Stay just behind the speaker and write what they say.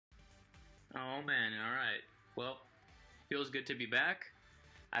Oh man, alright. Well, feels good to be back.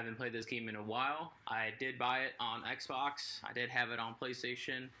 I haven't played this game in a while. I did buy it on Xbox. I did have it on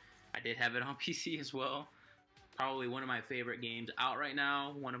PlayStation. I did have it on PC as well. Probably one of my favorite games out right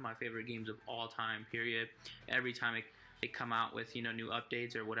now. One of my favorite games of all time, period. Every time it come out with, you know, new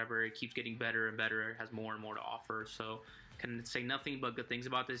updates or whatever, it keeps getting better and better. It has more and more to offer. So can say nothing but good things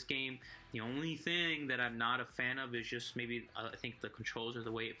about this game. The only thing that I'm not a fan of is just maybe I think the controls or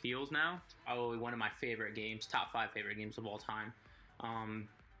the way it feels now. Probably one of my favorite games, top 5 favorite games of all time.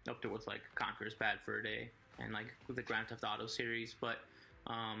 Up there with like Conker's Bad Fur Day and like with the Grand Theft Auto series. But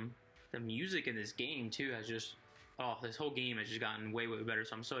the music in this game too has just, this whole game has just gotten way better.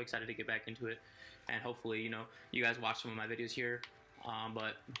 So I'm so excited to get back into it, and hopefully, you know, you guys watch some of my videos here.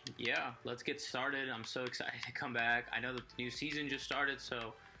 But yeah, let's get started. I'm so excited to come back. I know the new season just started,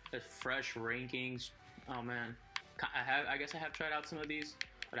 so there's fresh rankings. Oh man, I guess I have tried out some of these,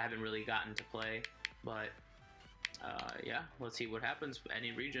 but I haven't really gotten to play. But yeah, let's see what happens with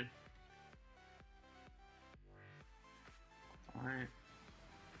any region. All right.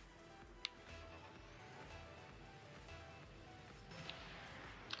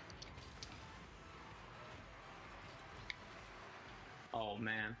 Oh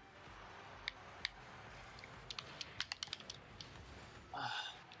man.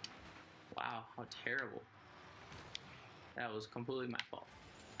 Wow, how terrible. That was completely my fault.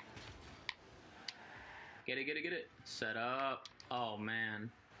 Get it, get it, get it. Set up. Oh man.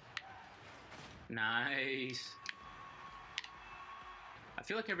 Nice. I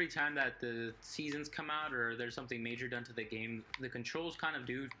feel like every time that the seasons come out or there's something major done to the game, the controls kind of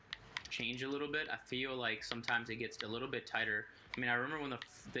do change a little bit. I feel like sometimes it gets a little bit tighter. I mean, I remember when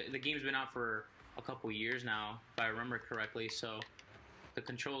the game's been out for a couple years now, if I remember correctly, so the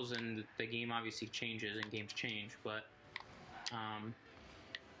controls in the game obviously changes and games change, but I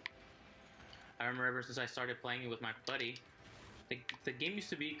remember ever since I started playing it with my buddy, the game used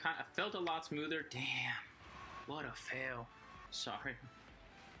to be felt a lot smoother. Damn, what a fail. Sorry.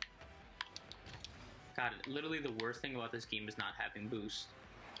 God, literally the worst thing about this game is not having boost.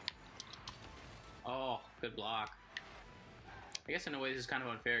 Oh, good block. I guess in a way this is kind of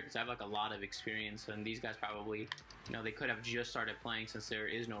unfair because I have like a lot of experience, and these guys probably, you know, they could have just started playing since there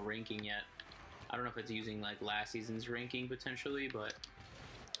is no ranking yet. I don't know if it's using like last season's ranking potentially, but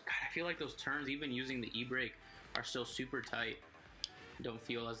God, I feel like those turns, even using the e-brake, are still super tight. Don't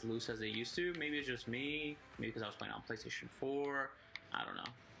feel as loose as they used to. Maybe it's just me. Maybe because I was playing on PlayStation 4. I don't know.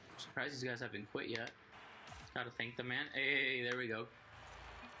 I'm surprised these guys haven't quit yet. Gotta thank the man. Hey, there we go.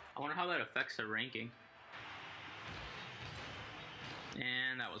 I wonder how that affects the ranking.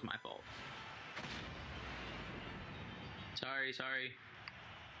 And that was my fault. Sorry.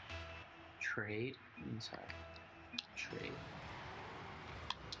 Trade? Inside. Trade.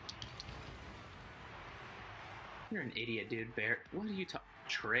 You're an idiot, dude. Bear. What are you talking?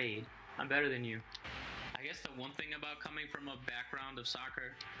 Trade. I'm better than you. I guess the one thing about coming from a background of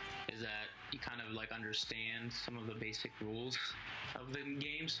soccer is that you kind of like understand some of the basic rules of the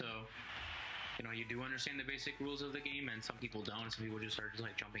game. So, you know, you do understand the basic rules of the game, and some people don't. Some people just start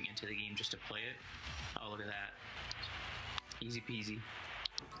like jumping into the game just to play it. Oh, look at that. Easy peasy.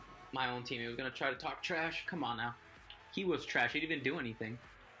 My own teammate was gonna try to talk trash. Come on now. He was trash. He didn't even do anything.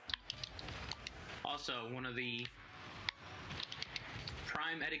 Also, one of the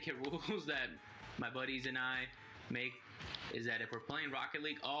prime etiquette rules that my buddies and I make is that if we're playing Rocket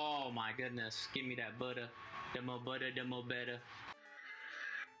League, oh my goodness, give me that butter. The more butter, the more better.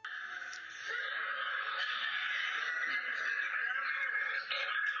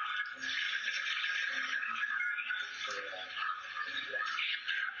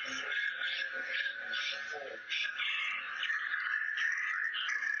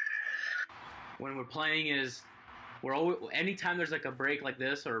 When we're playing anytime there's like a break like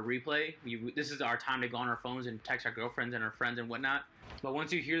this or a replay, this is our time to go on our phones and text our girlfriends and our friends and whatnot. But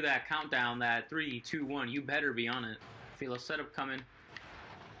once you hear that countdown, that 3, 2, 1, you better be on it. Feel a setup coming.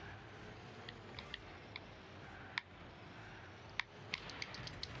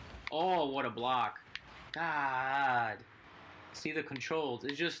 Oh, what a block. God. See the controls.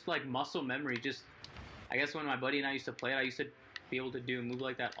 It's just like muscle memory. Just, I guess when my buddy and I used to play it, I used to be able to do a move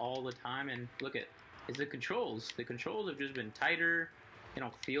like that all the time, and look at it's the controls. The controls have just been tighter. They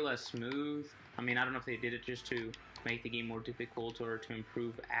don't feel as smooth. I mean, I don't know if they did it just to make the game more difficult or to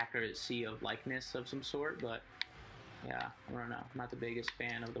improve accuracy of likeness of some sort, but yeah, I don't know. I'm not the biggest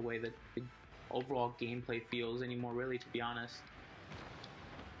fan of the way that the overall gameplay feels anymore, really, to be honest.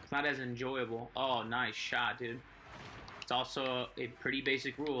 It's not as enjoyable. Oh, nice shot, dude. It's also a pretty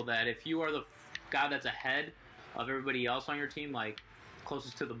basic rule that if you are the guy that's ahead of everybody else on your team, like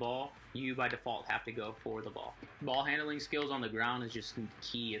closest to the ball, you by default have to go for the ball. Ball handling skills on the ground is just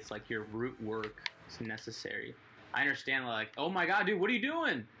key. It's like your root work is necessary. I understand, like, oh my god, dude, what are you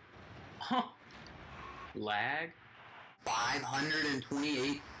doing? Lag.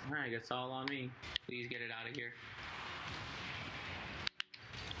 528. Alright, it's all on me. Please get it out of here.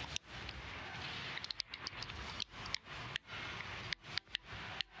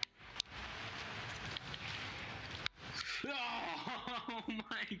 Oh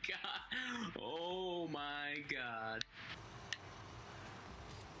my god. Oh my god.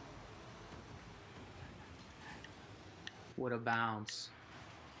 What a bounce.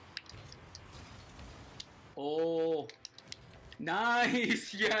 Oh.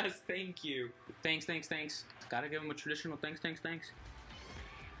 Nice. Yes, thank you. Thanks. Gotta give him a traditional thanks. I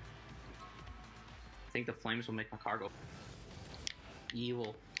think the flames will make my car go.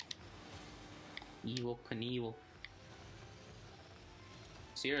 Evil Knievel.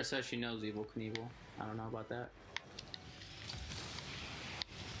 Ciara says she knows Evil Knievel. I don't know about that.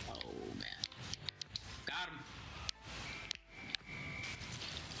 Oh man. Got him.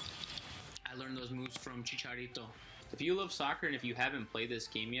 I learned those moves from Chicharito. If you love soccer and if you haven't played this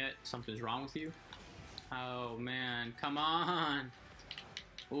game yet, something's wrong with you. Oh man, come on.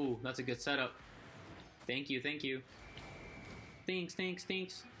 Ooh, that's a good setup. Thank you. Thanks.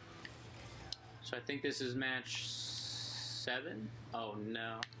 So I think this is match 7. Oh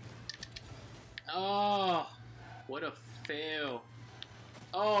no. Oh, what a fail.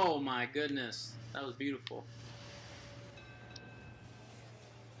 Oh my goodness. That was beautiful.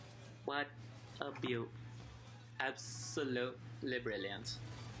 What a beaut. Absolutely brilliant.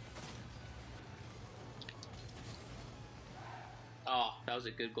 Oh, that was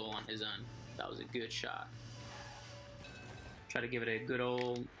a good goal on his own. That was a good shot. Try to give it a good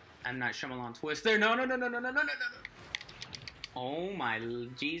old M. Night Shyamalan twist there. No. Oh my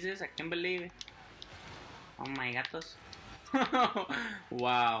Jesus, I can't believe it. Oh my gatos.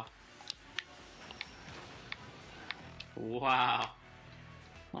 Wow.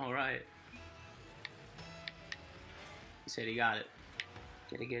 Alright. He said he got it.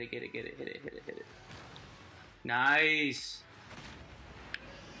 Get it. Hit it. Nice.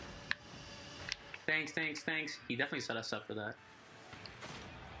 Thanks. He definitely set us up for that.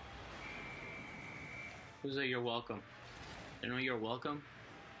 Who's that? You're welcome. You know you're welcome?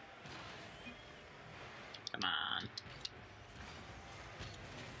 Come on.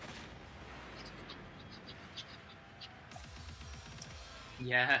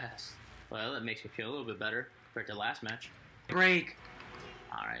 Yes. Well, that makes me feel a little bit better compared to last match. Break!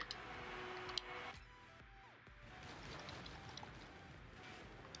 Alright.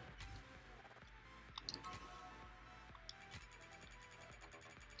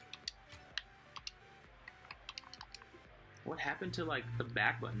 What happened to, like, the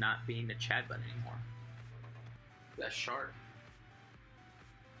back button not being the chat button anymore? That shark.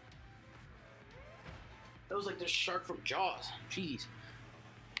 That was like the shark from Jaws. Jeez.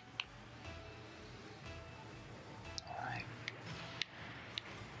 Alright.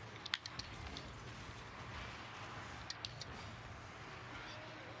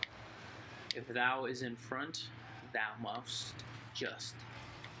 If thou is in front, thou must just.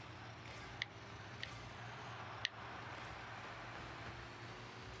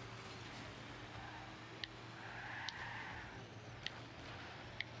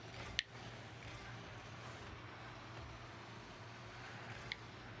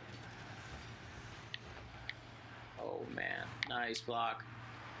 Oh man, nice block.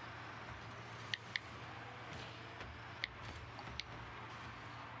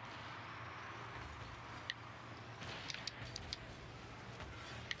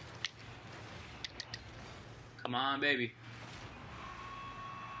 Come on, baby.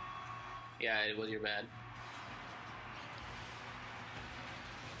 Yeah, it was your bad.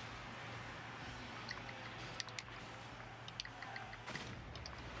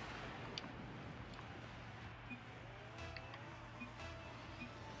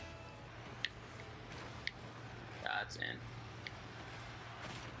 That's in.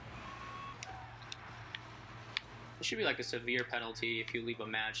 It should be like a severe penalty if you leave a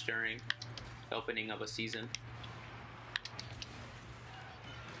match during the opening of a season.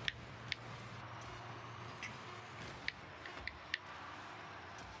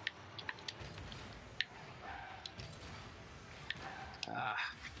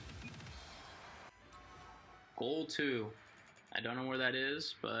 Goal 2. I don't know where that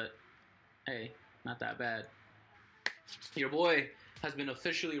is, but hey, not that bad. Your boy has been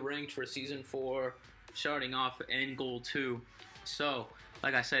officially ranked for Season 4, starting off in Goal 2. So,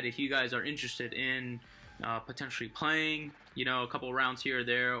 like I said, if you guys are interested in potentially playing, you know, a couple rounds here or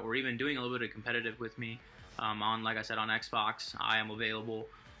there, or even doing a little bit of competitive with me on, like I said, on Xbox, I am available.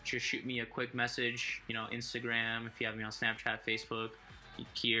 Just shoot me a quick message, you know, Instagram, if you have me on Snapchat, Facebook,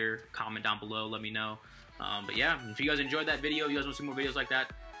 here, comment down below, let me know. But yeah, if you guys enjoyed that video, you guys want to see more videos like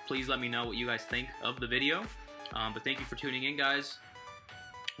that, please let me know what you guys think of the video. But thank you for tuning in, guys.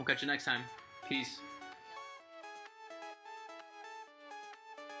 We'll catch you next time. Peace.